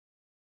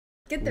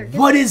Get there.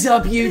 What is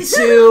up,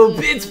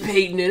 YouTube? It's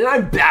Peyton, and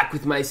I'm back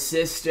with my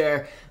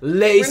sister,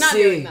 Lacey. We're not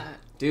doing that.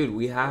 Dude,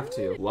 we have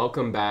to.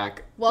 Welcome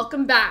back.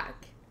 Welcome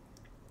back.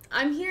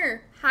 I'm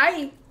here.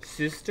 Hi.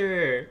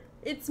 Sister.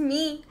 It's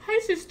me. Hi,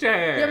 sister.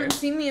 You haven't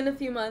seen me in a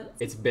few months.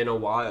 It's been a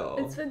while.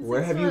 It's been 6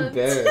 Where have months.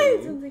 you been?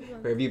 It's been 6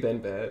 months. Where have you been,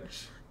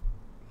 bitch?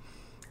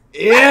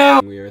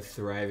 Yeah. We are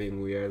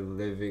thriving, we are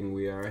living,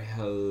 we are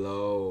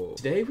hello.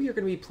 Today we are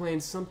going to be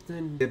playing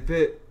something a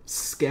bit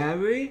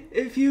scary,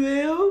 if you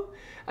will.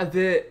 A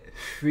bit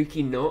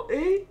freaky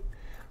naughty.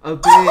 A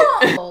bit...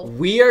 Oh.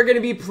 We are going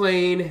to be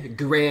playing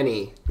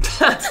Granny.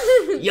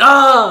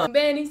 Yeah!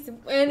 Granny,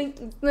 Granny,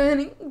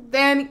 Granny,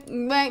 Granny,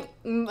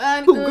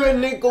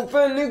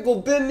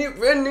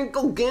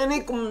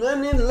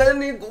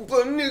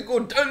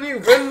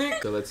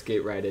 So let's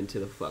get right into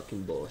the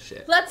fucking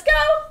bullshit. Let's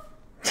go!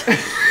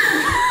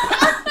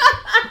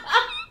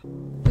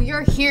 We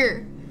are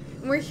here.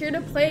 We're here to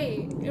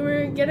play. And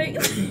we're getting...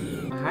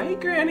 Hi,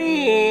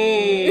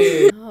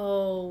 Granny! Oh.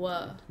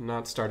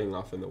 Not starting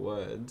off in the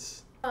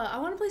woods. I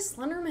want to play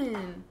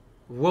Slenderman.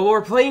 Well,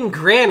 we're playing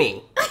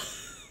Granny.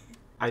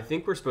 I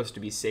think we're supposed to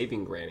be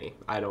saving Granny.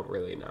 I don't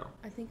really know.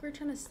 I think we're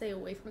trying to stay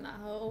away from that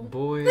hoe.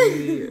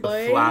 Boy,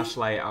 Boy. A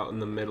flashlight out in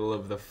the middle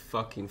of the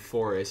fucking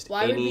forest.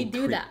 Why would we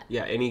do that?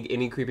 Yeah,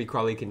 any creepy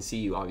crawly can see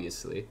you,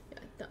 obviously.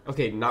 Yeah,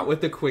 Okay, not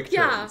with the quick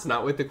turns.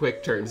 Not with the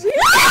quick turns.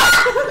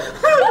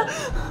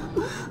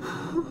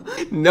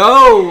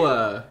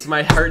 No!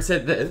 My heart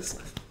said this.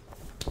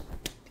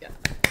 Yeah.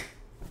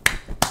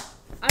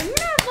 I'm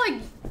gonna have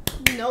like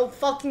no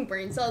fucking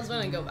brain cells when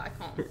I go back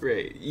home.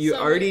 Right, you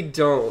already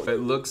don't. It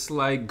looks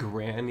like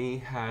Granny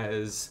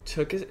has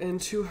took it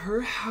into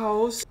her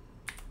house.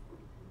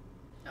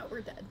 Oh,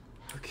 we're dead.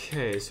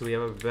 Okay, so we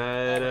have a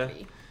bed.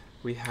 Already.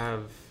 We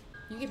have...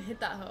 You can hit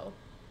that hoe.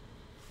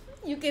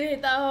 You can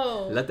hit that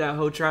hoe. Let that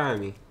hoe try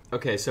me.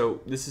 Okay,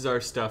 so this is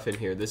our stuff in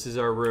here. This is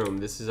our room.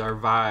 This is our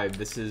vibe.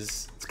 This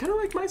is... It's kind of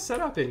like my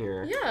setup in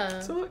here. Yeah.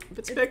 So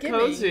it's a bit giving.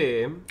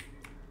 cozy.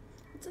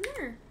 What's in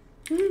there?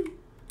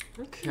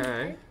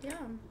 Okay. Yeah.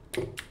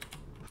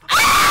 I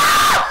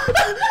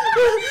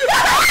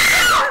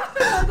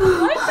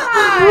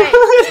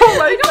don't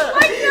like that.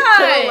 I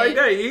don't like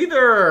that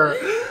either.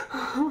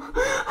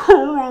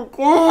 Oh my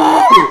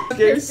god.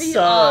 Game Piss me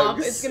off.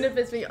 sucks. It's gonna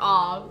piss me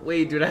off.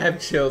 Wait, dude, I have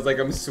chills like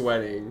I'm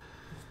sweating.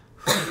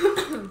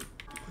 What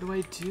do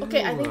I do?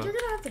 Okay, I think you're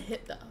gonna have to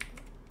hit though.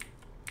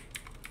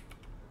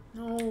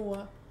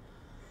 No.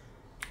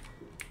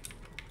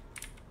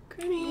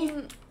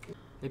 Granny.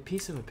 A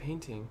piece of a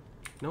painting.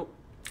 Nope.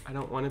 I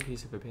don't want a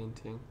piece of a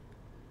painting.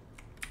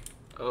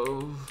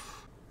 Oh.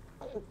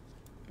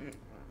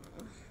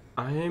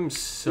 I am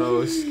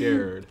so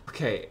scared.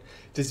 Okay,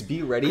 just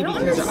be ready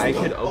because I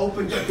could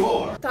open the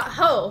door. That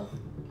hoe.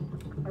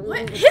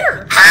 What? Hit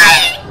her!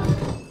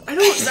 I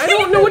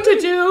don't know what to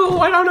do.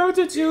 I don't know what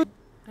to do.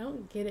 I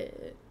don't get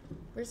it.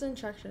 Where's the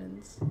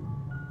instructions?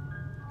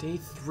 Day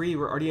 3.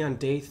 We're already on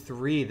day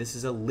 3. This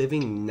is a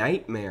living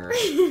nightmare.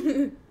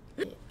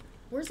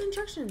 Where's the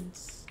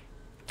instructions?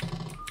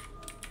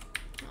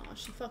 Oh,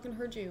 she fucking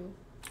heard you.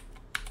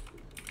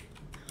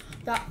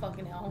 That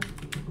fucking hell.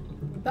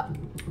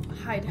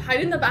 Hide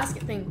in the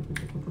basket thing.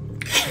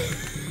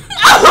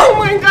 Oh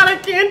my god, I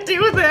can't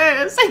do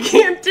this. I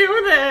can't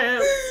do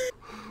this.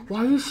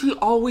 Why is she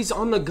always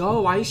on the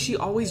go? Why is she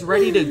always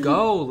ready to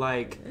go?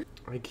 Like,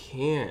 I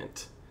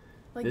can't.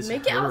 Like, This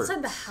make it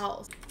outside the hurts.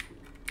 house.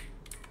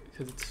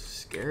 Because it's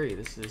scary.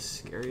 This is a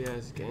scary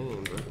ass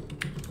game, bro.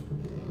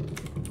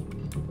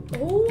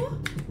 Oh,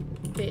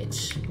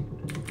 bitch.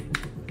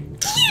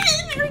 Get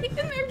in there, get in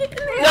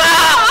there. No!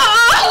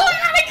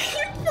 I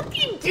can't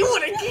fucking do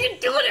it. I can't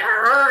do it. It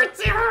hurts.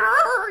 It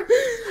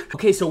hurts.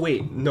 Okay, so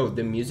wait. No,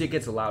 the music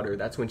gets louder.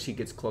 That's when she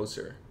gets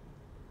closer.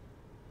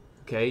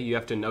 Okay, you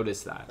have to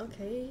notice that.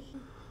 Okay.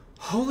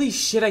 Holy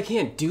shit, I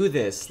can't do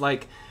this.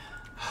 Like...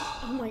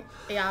 Oh my,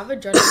 yeah, I have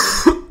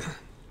adrenaline.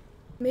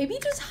 Maybe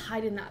just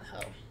hide in that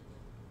hoe.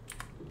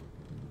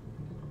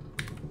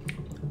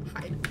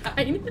 Hide.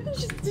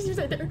 She's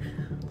right there.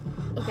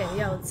 Okay,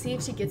 yeah, let's see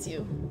if she gets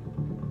you.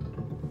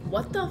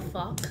 What the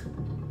fuck?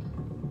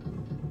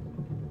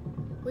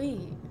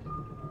 Wait.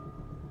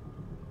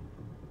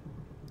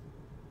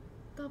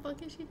 The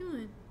fuck is she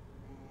doing?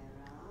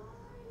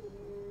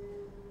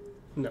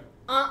 No.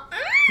 No.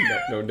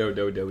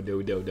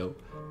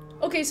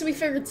 Okay, so we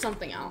figured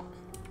something out.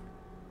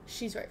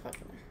 She's right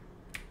fucking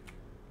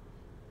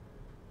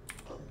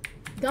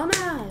there.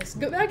 Dumbass!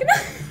 Go back in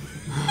there!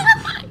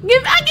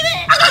 Get back in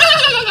there!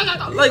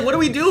 Like, what do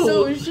we do?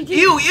 So she can't...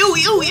 Ew!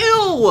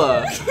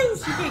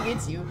 She can't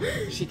get you.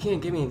 She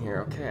can't get me in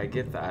here. Okay, I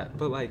get that.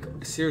 But, like,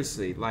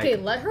 seriously, like... Okay,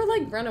 let her,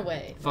 like, run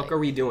away. Fuck like... are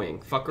we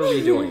doing? Fuck are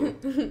we doing?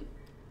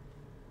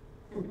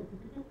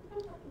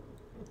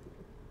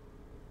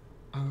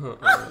 No.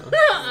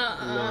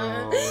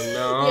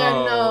 Yeah,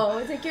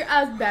 no. Take your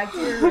ass back to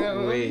your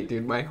room. Wait,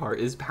 dude, my heart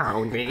is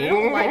pounding. I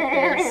don't like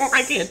this.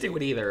 I can't do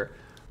it either.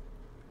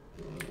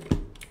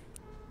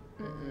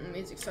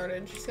 Music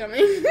started. She's coming.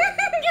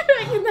 Get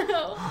back in the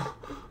hell.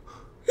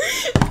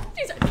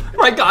 She's like,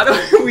 my god,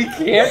 we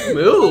can't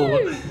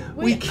move.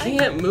 Wait, we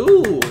can't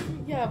move.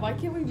 Yeah, why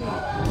can't we move?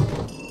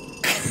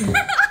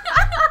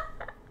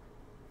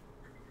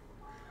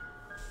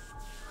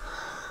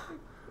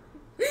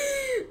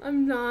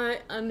 I'm not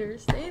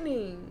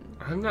understanding.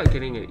 I'm not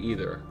getting it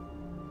either.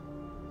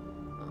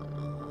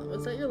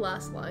 Was that your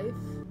last life?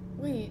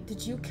 Wait,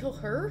 did you kill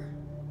her?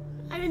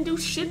 I didn't do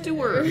shit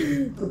to her.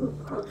 Okay.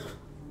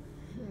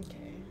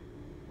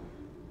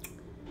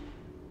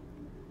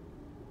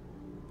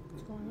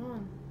 What's going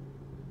on?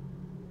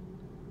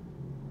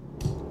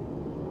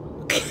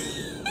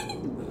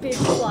 Big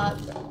slap.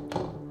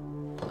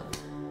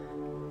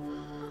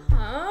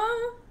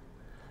 Huh?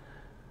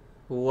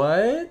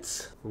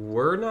 What?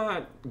 We're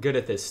not good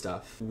at this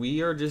stuff.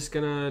 We are just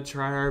gonna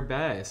try our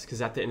best,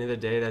 because at the end of the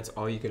day, that's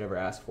all you could ever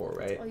ask for,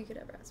 right? All you could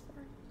ever ask for.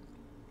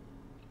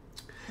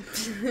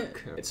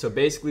 Okay. So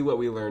basically what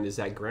we learned is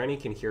that Granny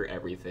can hear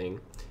everything.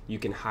 You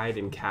can hide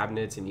in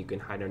cabinets and you can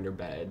hide under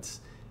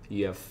beds.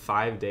 You have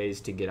 5 days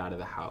to get out of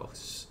the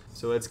house.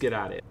 So let's get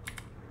at it.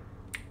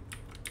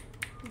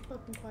 I'm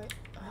fucking quiet.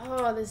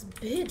 Oh, this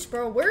bitch,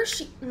 bro. Where is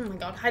she? Oh my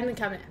god, hide in the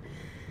cabinet.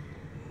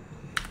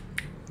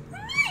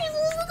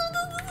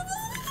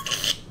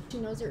 She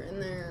knows you're in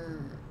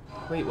there.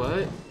 Wait,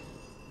 what?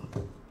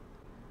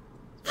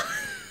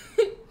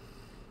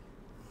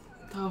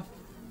 The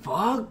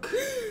fuck?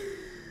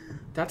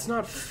 That's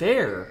not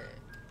fair.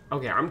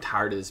 Okay, I'm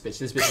tired of this bitch.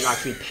 This bitch is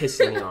actually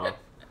pissing me off.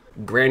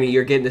 Granny,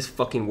 you're getting this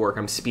fucking work.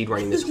 I'm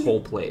speedrunning this whole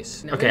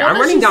place. No, Okay, no, I'm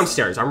running she's-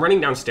 downstairs. I'm running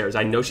downstairs.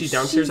 I know she's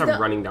downstairs. I'm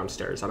running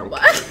downstairs. I don't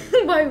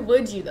care. Why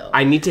would you though?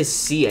 I need to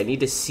see. I need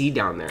to see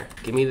down there.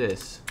 Give me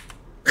this.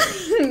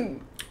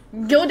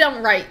 Go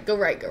down right. Go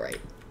right. Go right.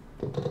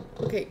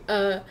 Okay,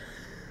 go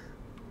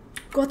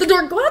out the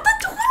door. Go out the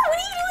door. What are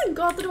you doing?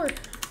 Go out the door.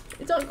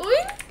 It's not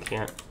going?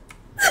 Can't.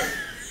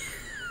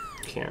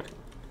 Can't.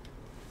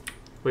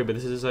 Wait, but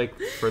this is like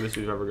furthest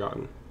we've ever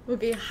gotten.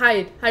 Okay,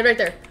 hide. Hide right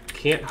there.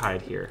 Can't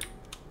hide here.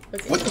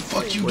 Okay. What the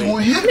fuck you Wait.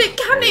 doing here?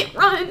 Cabinet,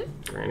 run!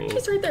 Granny.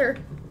 She's right there.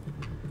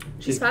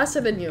 She's faster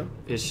than you.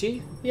 Is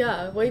she?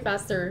 Yeah, way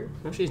faster.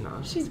 No, she's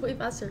not. She's way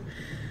faster.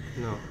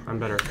 No, I'm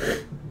better.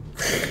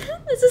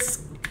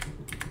 This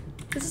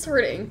is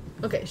hurting.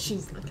 Okay,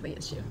 she's not gonna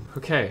get you.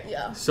 Okay.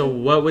 Yeah. So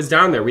what was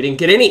down there? We didn't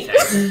get anything.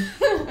 Is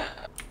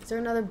there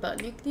another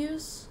button you could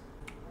use?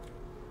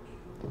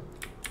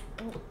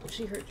 Oh,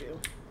 she heard you.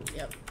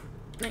 Yep.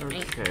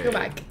 Okay. Go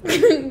back.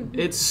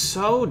 It's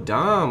so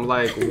dumb.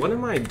 Like, what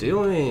am I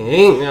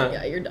doing?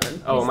 Yeah, you're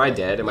done. Oh, He's am I dead.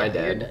 dead? Am I Yeah,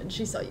 dead? You're dead.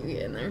 She saw you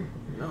get in there.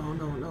 No.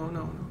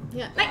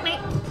 Yeah. Night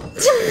night.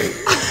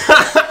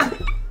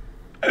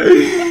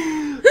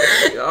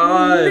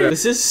 God,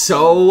 this is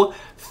so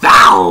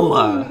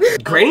foul.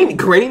 Granny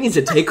needs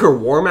to take her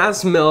warm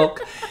ass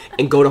milk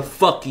and go to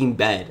fucking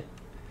bed.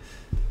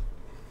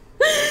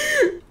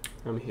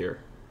 I'm here.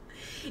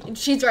 And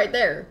she's right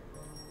there.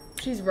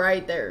 She's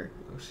right there.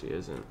 No, she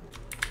isn't.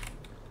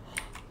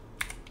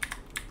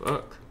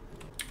 Fuck.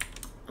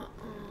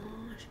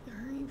 She can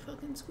hear you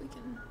fucking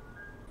squeaking.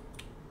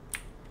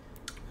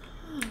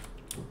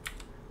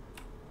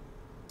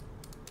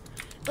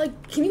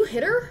 Like, can you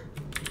hit her?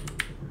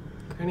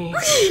 Granny.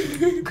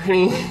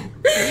 Granny.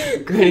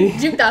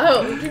 Juke that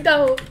hoe. Juke that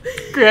hoe.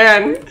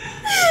 Gran.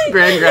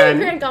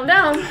 Gran, calm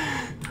down.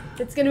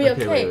 It's gonna be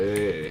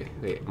okay.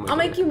 Wait. I'll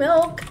make you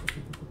milk.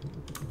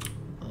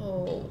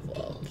 Oh,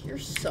 fuck. You're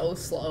so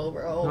slow,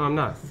 bro. No, I'm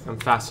not. I'm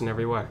fast in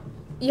every way.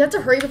 You have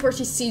to hurry before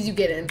she sees you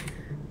get in.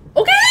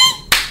 Okay!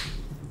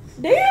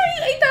 Damn,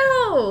 you ate that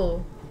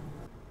hoe!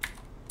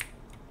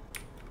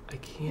 I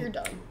can't. You're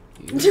done.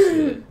 use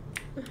it.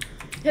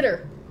 Hit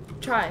her.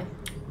 Try.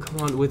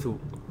 Come on with.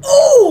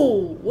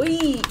 Oh!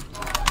 Wait.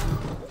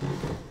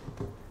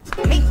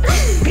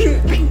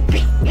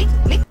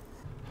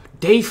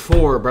 Day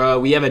 4, bro.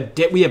 We have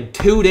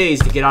 2 days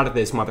to get out of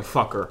this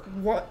motherfucker.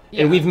 What?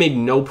 Yeah. And we've made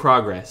no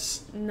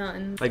progress.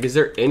 None. Like, is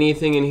there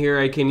anything in here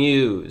I can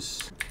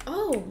use?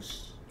 Oh.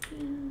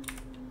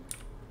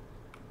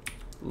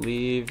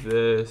 Leave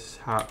this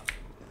house.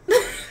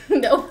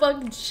 No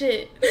fucking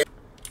shit.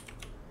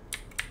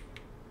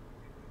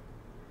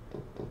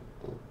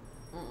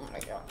 Oh my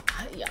god.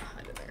 Yeah,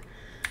 hide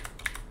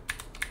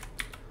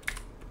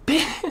in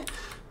there.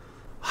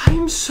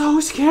 I'm so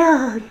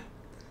scared.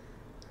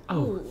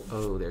 Ooh.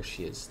 Oh, there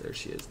she is.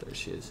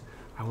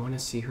 I want to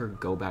see her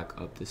go back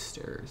up the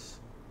stairs.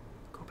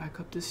 Go back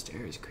up the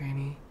stairs,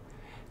 Granny.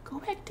 Go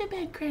back to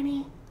bed,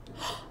 Granny.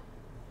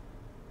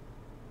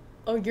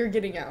 Oh, you're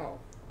getting out.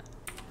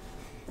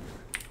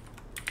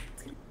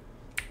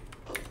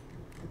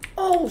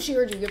 Oh, she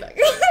heard you. Get back.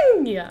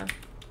 Yeah.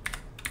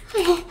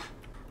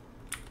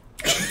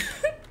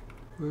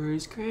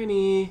 Where's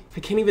Granny? I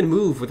can't even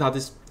move without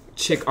this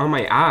chick on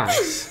my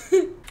ass.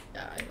 Yeah,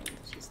 I don't think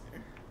she's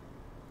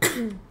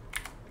there.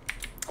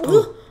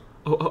 Oh.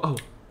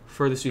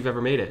 Furthest we've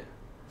ever made it.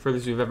 Why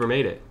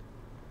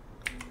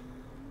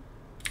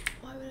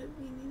would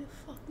we need a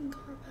fucking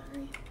car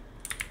battery?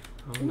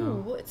 Oh Ooh, no.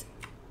 what's...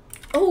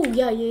 Oh,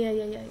 yeah.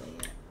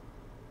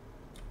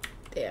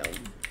 Damn.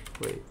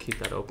 Wait, keep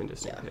that open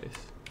just in Yeah. case.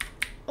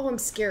 Oh, I'm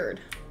scared.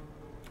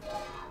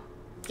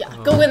 Yeah,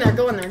 go in there,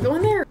 go in there, go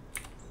in there.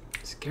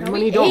 Scare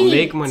money don't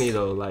make money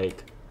though.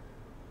 Like,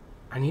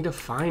 I need to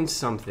find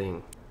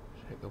something.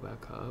 Should I go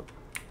back up?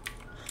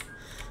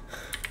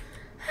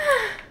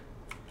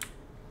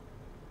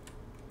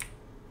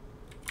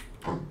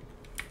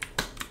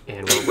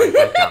 And we're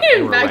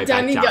right back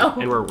down.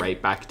 And we're right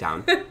back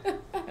down. And we're right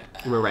back down.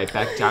 And we're right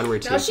back down. We're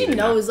taking now she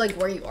knows like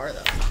where you are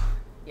though.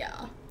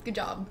 Yeah, good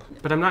job.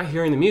 But I'm not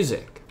hearing the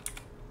music.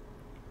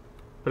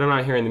 But I'm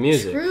not hearing the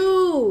music.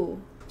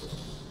 True.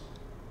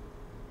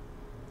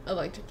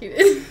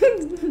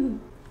 Electrocuted.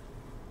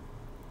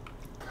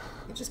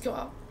 Just go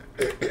out.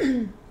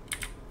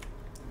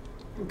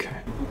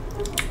 Okay.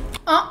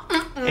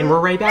 And we're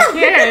right back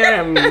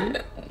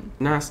in.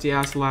 Nasty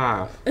ass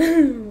laugh.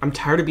 I'm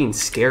tired of being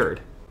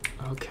scared.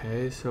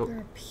 Okay, so there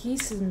are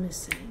pieces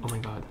missing. Oh my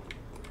god.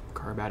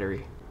 Car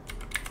battery.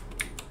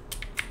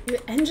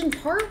 The engine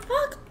part?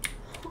 Fuck.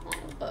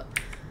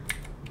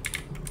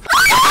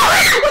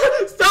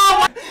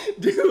 Stop!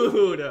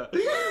 Dude.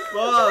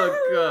 Fuck.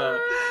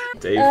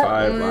 Day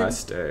 5,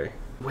 last day.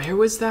 Where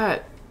was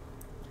that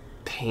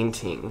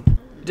painting?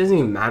 It doesn't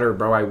even matter,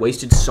 bro. I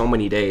wasted so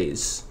many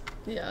days.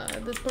 Yeah,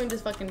 at this point,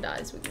 just fucking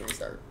die so we can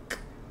restart.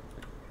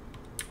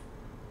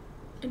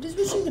 I just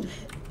wish you could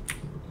hit.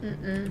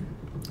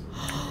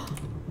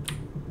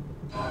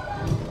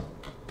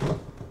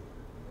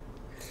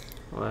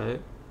 What?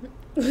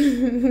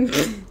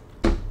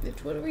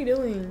 Bitch, what are we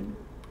doing?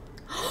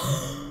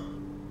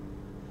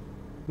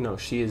 No,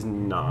 she is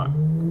not.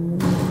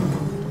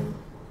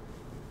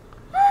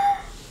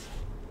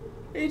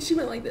 And she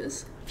went like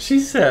this. She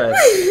said.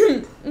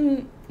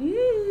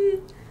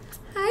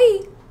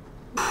 Hi.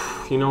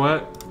 You know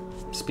what?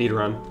 Speed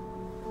run.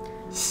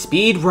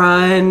 Speed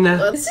run.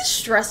 This is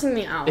stressing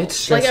me out. It's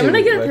stressing I'm gonna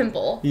me, get a like,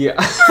 pimple. Yeah.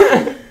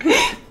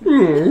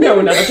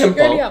 No, not a pimple.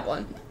 You already have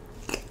one.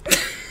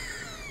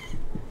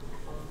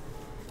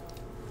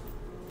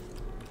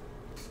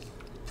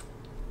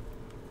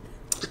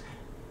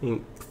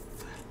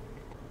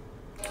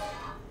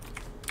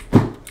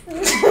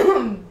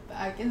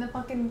 Back in the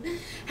fucking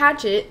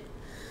hatchet.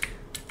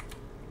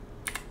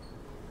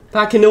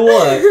 Back in the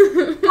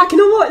what? Back in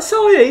the what?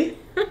 Sorry.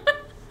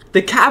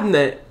 The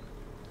cabinet.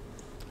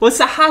 What's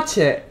the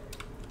hatchet?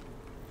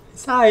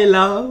 Sorry,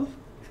 love.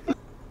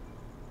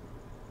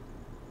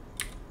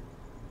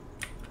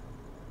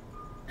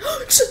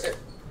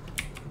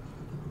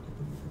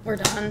 We're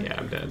done. Yeah,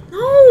 I'm dead.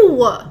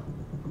 No.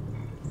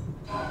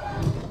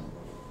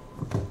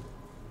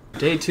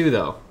 Day 2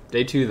 though.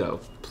 Day 2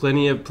 though.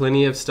 Plenty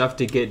of stuff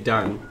to get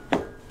done.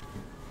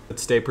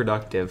 Let's stay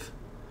productive.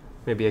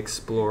 Maybe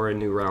explore a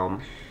new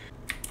realm.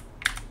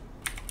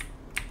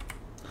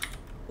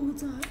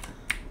 What's that?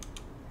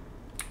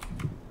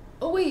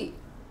 Oh wait.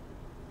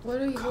 What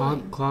are you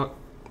doing? Clock.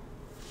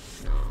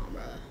 No,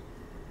 bruh.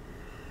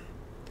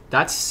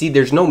 That's, see,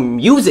 there's no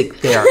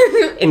music there.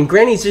 And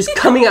Granny's just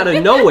coming out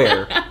of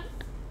nowhere.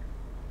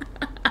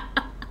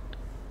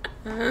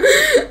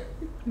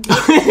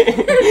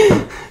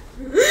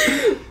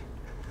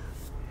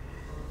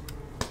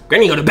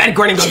 Granny, go to bed.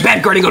 Granny, go to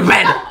bed. Granny, go to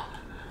bed.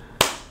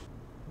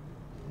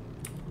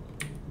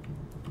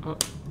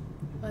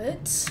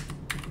 What?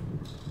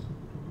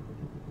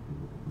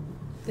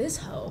 This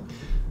hoe.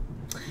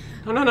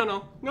 No, don't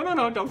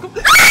go.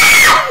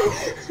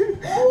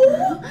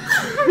 Oh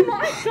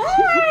my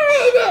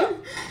god!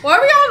 Why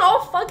are we on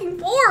all fucking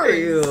fours?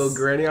 Ew,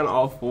 Granny on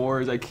all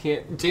fours. I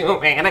can't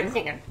do it. I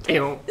can't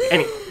do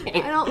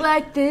anything. I don't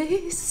like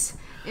this,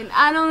 and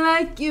I don't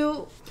like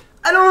you.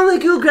 I don't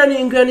like you, Granny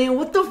and Granny.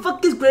 What the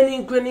fuck is Granny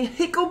and Granny?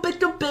 Hey, go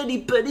back to Betty.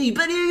 Betty,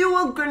 you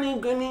want Granny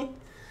and Granny?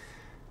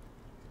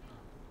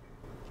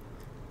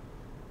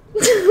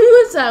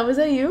 What's that? Was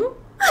that you?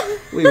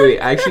 Wait,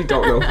 I actually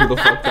don't know who the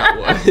fuck that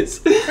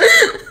was.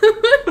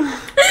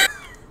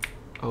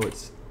 Oh,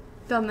 it's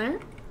down there.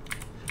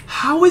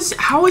 How is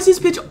this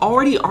bitch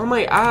already on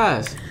my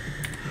ass?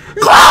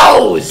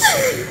 Close!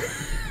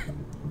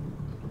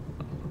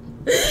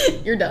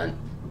 You're done.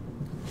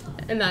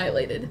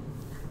 Annihilated.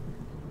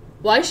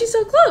 Why is she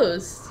so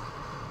close?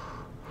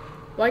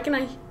 Why can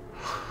I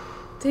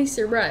taste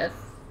your breath?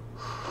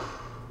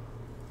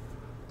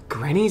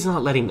 Granny's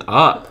not letting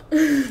up.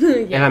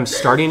 Yeah. And I'm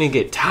starting to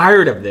get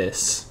tired of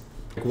this.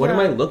 Like, what am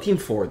I looking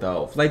for,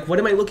 though? Like, what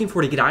am I looking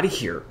for to get out of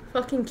here?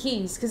 Fucking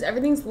keys, because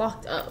everything's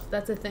locked up.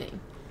 That's a thing.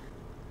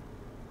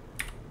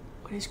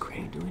 What is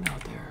Granny doing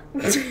out there?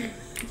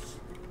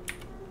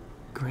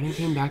 Granny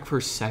came back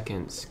for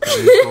seconds.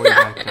 Granny's going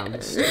back down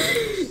the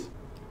stairs.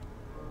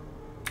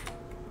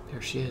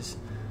 There she is.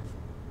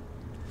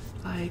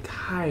 Like,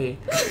 hi.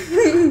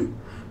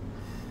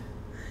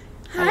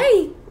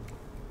 Hi.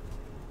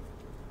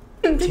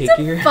 Take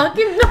your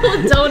fucking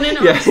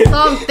melatonin or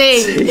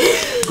something.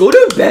 Go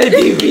to bed,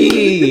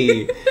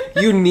 baby.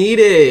 You need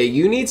it.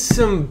 You need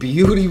some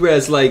beauty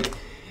rest. Like,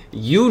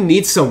 you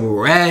need some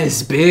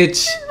rest,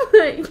 bitch.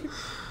 Like,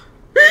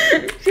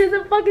 she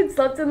hasn't fucking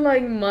slept in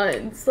like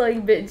months.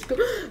 Like, bitch.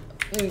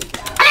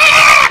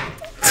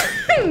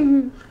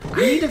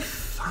 I need to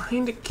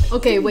find a key.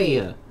 Okay,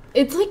 wait.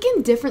 It's like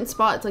in different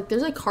spots. Like,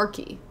 there's a car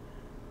key.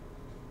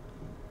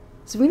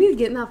 So we need to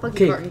get in that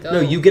fucking cart and go. No,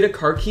 you get a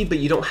car key, but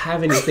you don't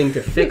have anything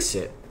to fix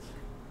it.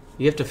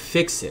 You have to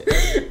fix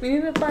it. We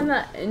need to find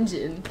that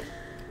engine.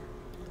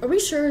 Are we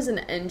sure it's an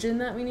engine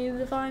that we needed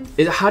to find?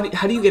 How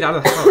do you get out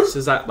of the house?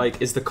 Is that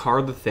like, is the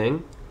car the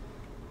thing?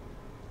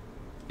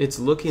 It's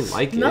looking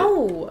like it.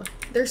 No,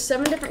 there's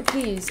 7 different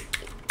keys.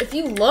 If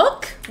you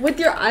look with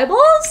your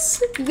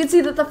eyeballs, you can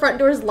see that the front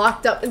door is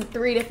locked up in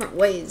 3 different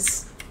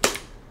ways.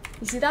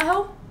 You see that,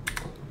 Ho?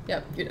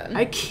 Yep, you're done.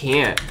 I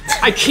can't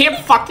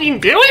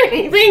fucking do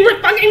anything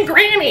with fucking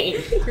Granny.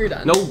 You're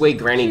done. No way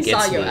Granny She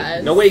gets saw your me.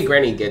 ass. No way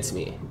Granny gets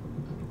me.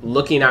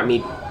 Looking at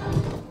me.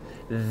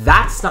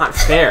 That's not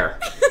fair.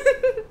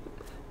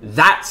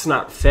 That's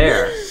not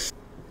fair.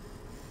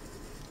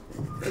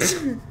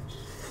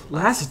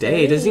 Last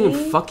day, it doesn't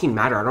even fucking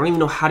matter. I don't even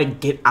know how to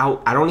get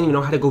out. I don't even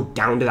know how to go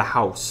down to the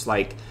house.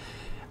 Like,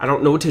 I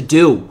don't know what to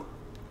do.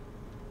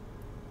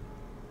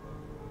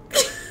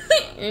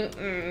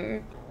 Yeah,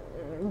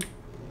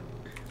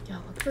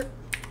 look for.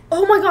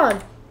 Oh my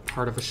god!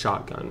 Part of a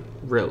shotgun.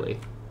 Really?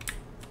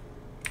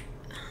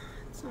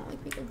 It's not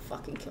like we can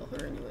fucking kill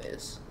her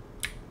anyways.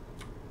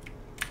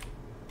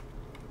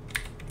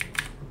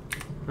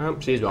 Oh,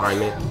 she's behind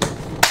me.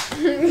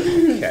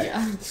 Okay,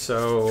 Yeah.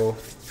 so...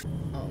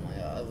 Oh my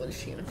god, what is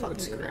she gonna fucking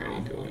What's do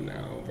Granny now? doing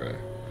now, bro?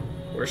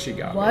 Where's she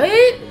got me?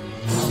 What?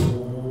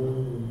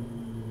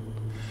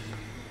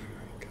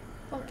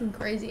 Fucking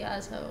crazy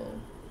asshole.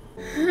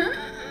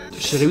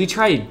 Should we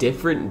try a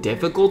different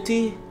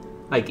difficulty?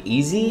 Like,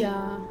 easy?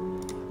 Yeah.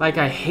 Like,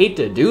 I hate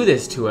to do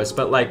this to us,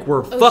 but like,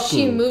 we're Oh, fucking...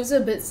 she moves a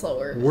bit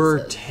slower.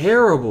 We're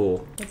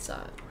terrible. What's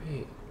that?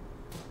 Wait,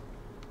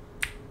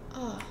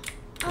 Oh.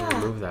 I'm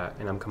gonna move that,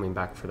 and I'm coming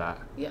back for that.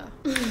 Yeah.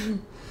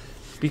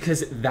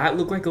 Because that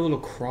looked like a little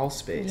crawl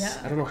space.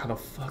 Yeah. I don't know how the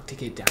fuck to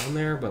get down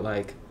there, but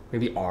like,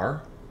 maybe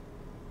R?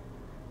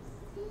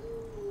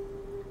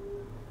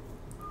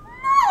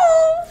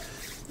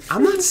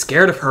 I'm not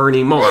scared of her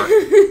anymore.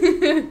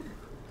 I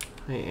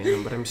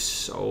am, but I'm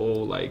so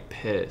like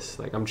pissed.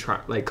 Like I'm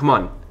trying. Like, come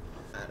on.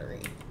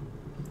 Battery.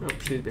 Oh,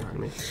 she's behind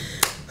me.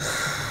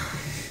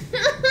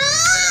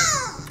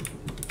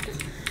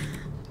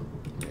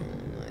 Oh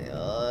my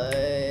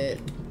god.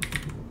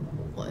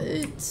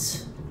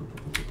 What?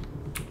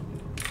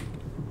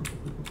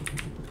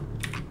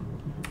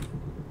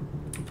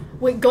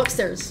 Wait, go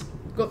upstairs.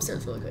 Go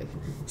upstairs really quick.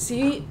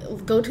 See,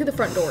 go to the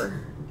front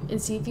door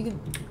and see if you can.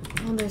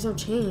 Oh, there's no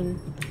chain.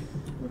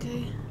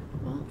 Okay.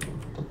 Well.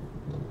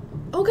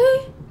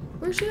 Okay.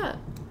 Where's she at?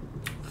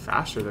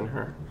 Faster than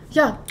her.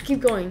 Yeah, keep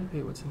going.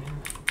 Hey, what's in here?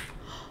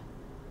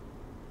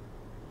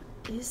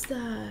 Is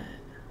that?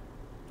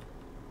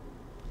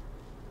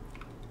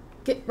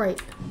 Get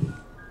right.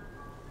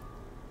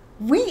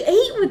 We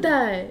ate with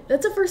that.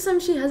 That's the first time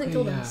she hasn't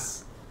killed Yeah.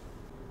 us.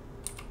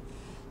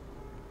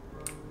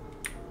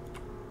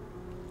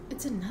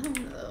 It's another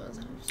one of those.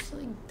 I just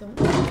like don't.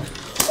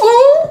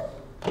 Oh!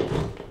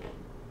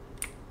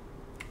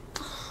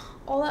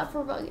 All that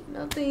for fucking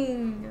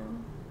nothing.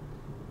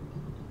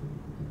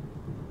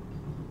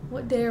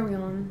 What day are we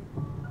on?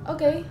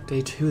 Okay.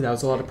 Day 2. That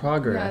was a lot of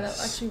progress. Yeah, that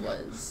actually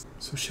was.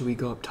 So should we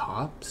go up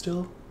top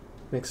still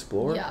and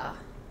explore? Yeah.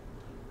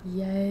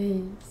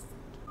 Yes.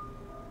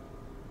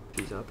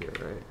 She's up here,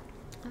 right?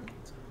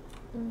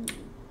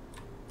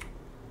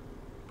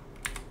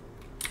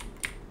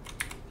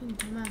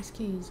 Dumbass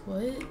keys.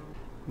 What?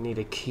 Need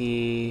a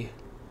key.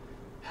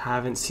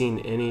 Haven't seen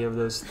any of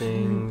those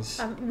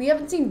things. We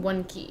haven't seen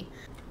one key.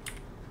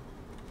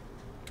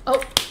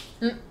 Oh.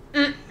 Oh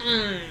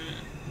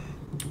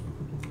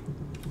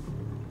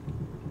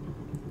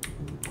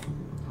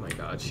my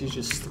god, she's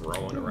just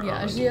throwing around.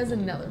 Yeah, she has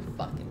another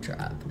fucking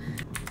trap.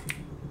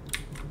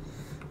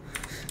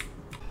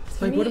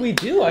 Like, what do we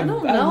do? I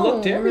don't know.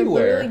 looked We're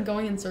everywhere. literally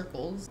going in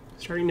circles.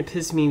 Starting to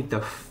piss me the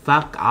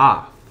fuck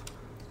off.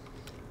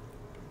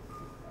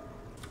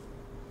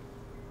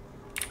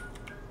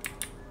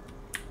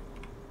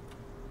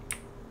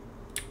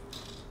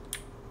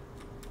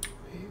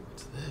 Wait,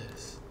 what's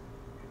this?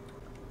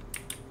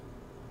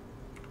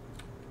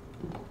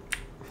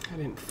 I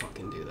didn't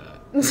fucking do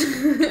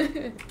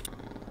that.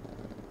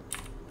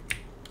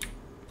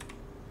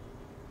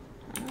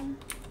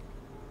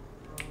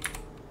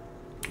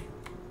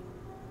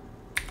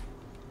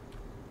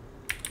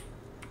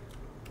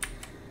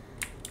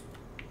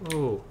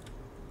 Oh.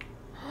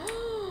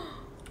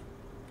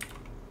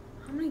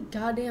 How many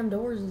goddamn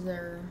doors is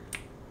there?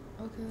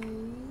 Okay.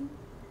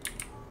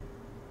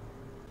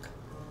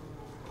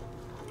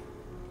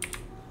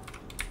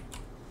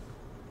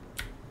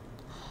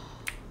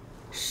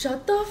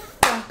 Shut the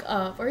fuck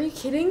up. Are you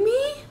kidding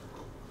me?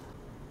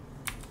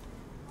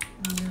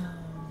 No.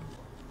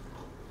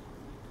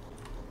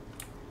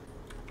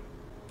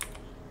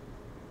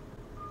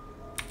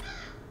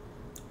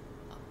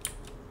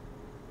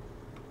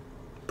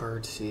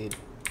 Birdseed.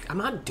 I'm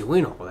not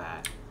doing all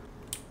that.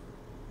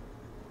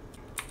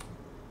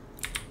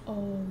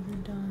 Oh, you're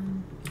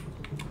done.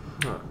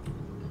 Huh.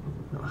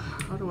 Now,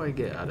 how do I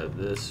get out of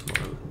this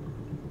one?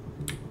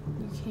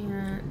 You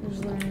can't.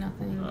 There's literally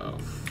nothing. Oh,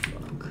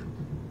 fuck.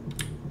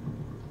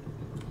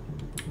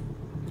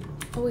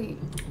 Oh wait.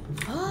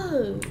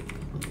 Oh.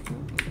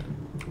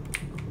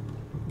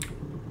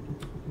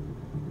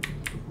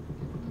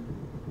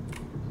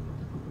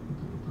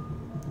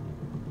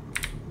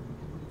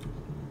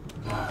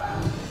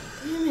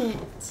 Damn it.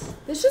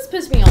 This just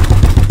pissed me off.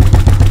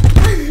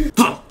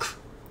 Fuck!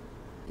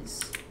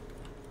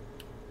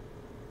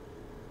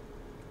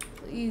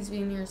 Please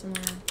be in here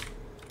somewhere.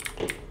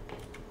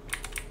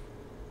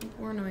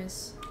 More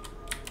noise.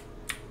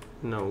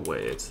 No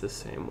way, it's the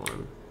same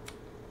one.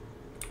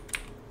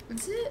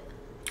 Is it?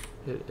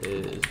 It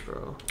is,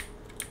 bro.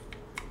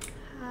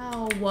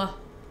 How?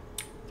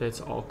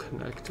 It's all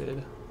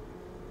connected.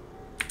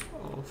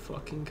 All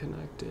fucking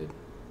connected.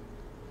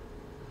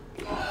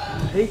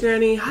 Hey,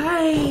 Granny.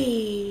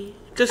 Hi!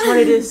 Just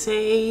wanted to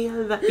say I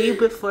love you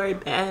before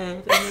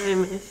bed. I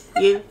miss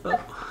you.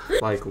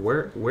 Like,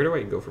 where do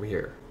I go from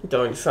here?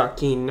 Don't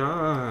fucking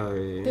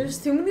know. There's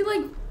too many,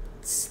 like,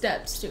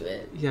 steps to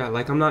it. Yeah,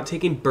 like I'm not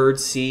taking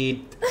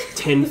birdseed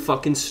 10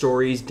 fucking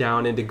stories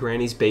down into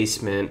Granny's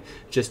basement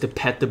just to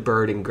pet the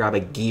bird and grab a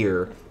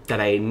gear that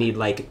I need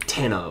like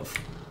 10 of.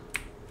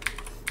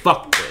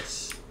 Fuck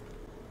this.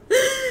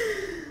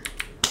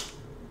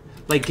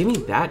 Like, give me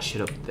that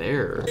shit up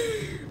there.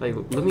 Like,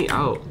 let me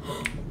out.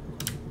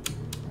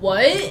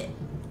 What?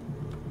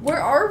 Where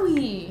are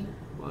we?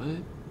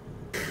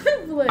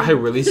 What? Like... I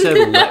really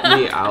said let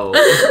me out.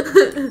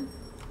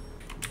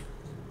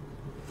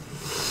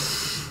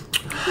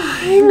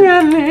 Hey,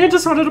 Granny,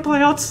 just wanted to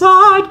play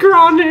outside,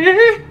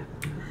 Granny.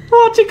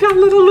 Watching a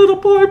little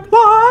boy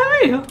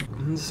play. I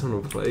just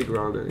want to play,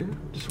 Granny.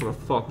 Just want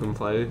to fucking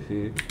play with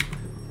you.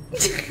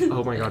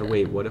 Oh my god,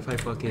 wait, what if I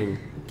fucking...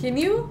 Can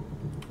you?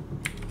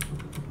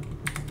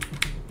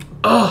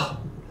 Ugh!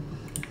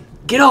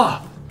 Get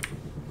off!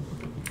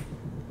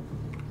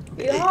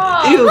 Get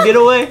off! Ew, get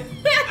away!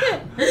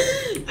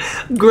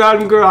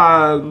 Gran.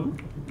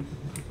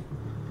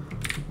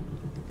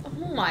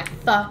 Oh my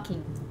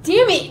fucking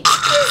damn it!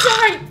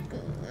 Sorry.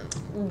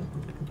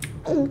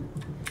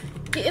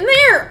 Get in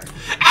there!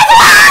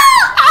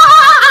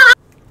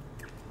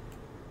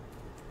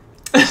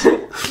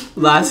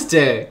 Last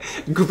day.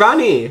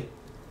 Granny!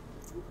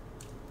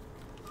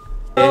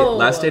 Oh.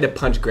 Last day to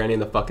punch Granny in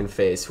the fucking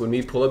face. When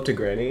we pull up to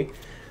Granny,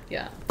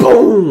 yeah.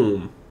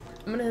 boom!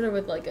 I'm gonna hit her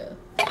with like a...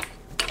 I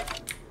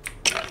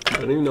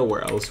don't even know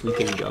where else we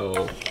can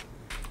go.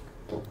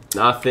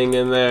 Nothing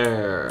in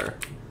there.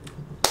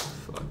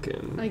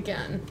 Fucking...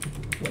 Again.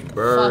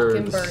 Bird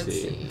Fucking bird seed.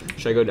 seed.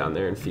 Should I go down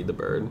there and feed the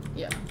bird?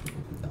 Yeah.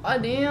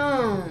 God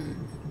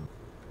damn.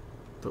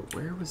 But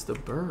where was the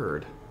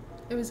bird?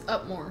 It was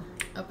up more.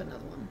 Up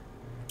another one.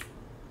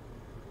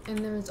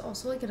 And there was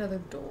also like another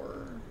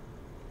door.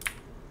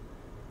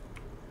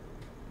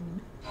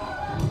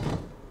 How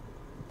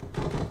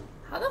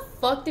the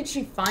fuck did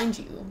she find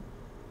you?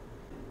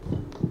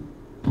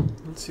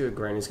 Let's see what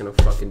Granny's gonna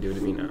fucking do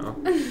to me now.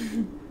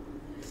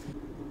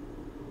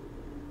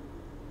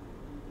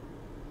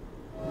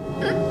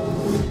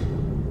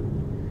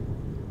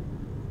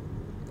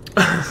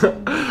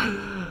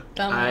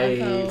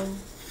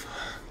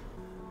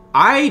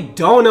 I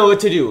don't know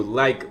what to do.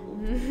 Like,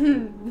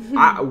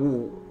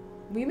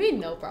 we made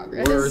no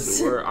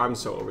progress. I'm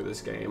so over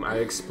this game.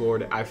 I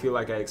feel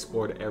like I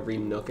explored every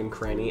nook and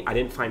cranny. I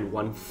didn't find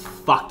one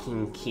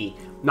fucking key.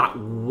 Not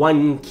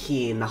one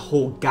key in the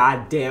whole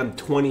goddamn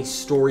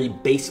 20-story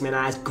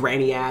basement-ass,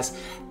 granny-ass,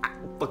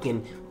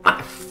 fucking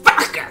motherfucker.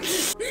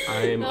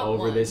 I'm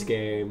over this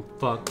game.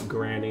 Fuck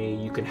Granny.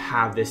 You can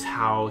have this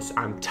house.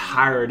 I'm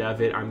tired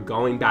of it. I'm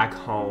going back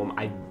home.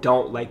 I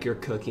don't like your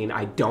cooking.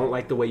 I don't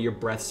like the way your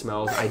breath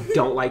smells. I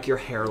don't like your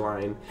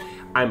hairline.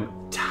 I'm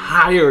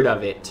tired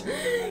of it.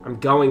 I'm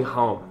going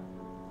home.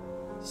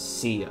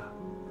 See ya.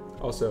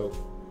 Also,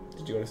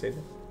 did you want to say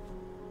that?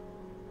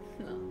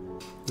 No.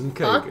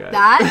 Okay, Fuck guys.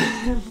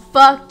 that.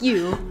 Fuck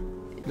you.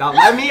 Now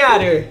let me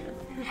at her.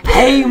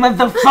 Hey,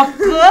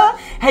 motherfucker!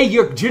 Hey,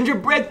 your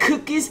gingerbread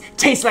cookies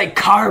taste like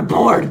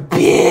cardboard,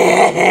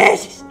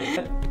 bitch!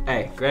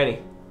 Hey,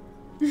 Granny.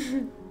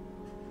 You're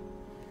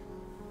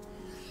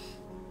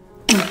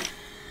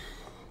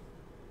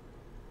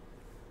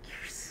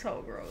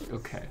so gross.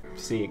 Okay,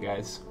 see you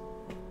guys.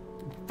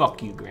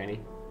 Fuck you, Granny.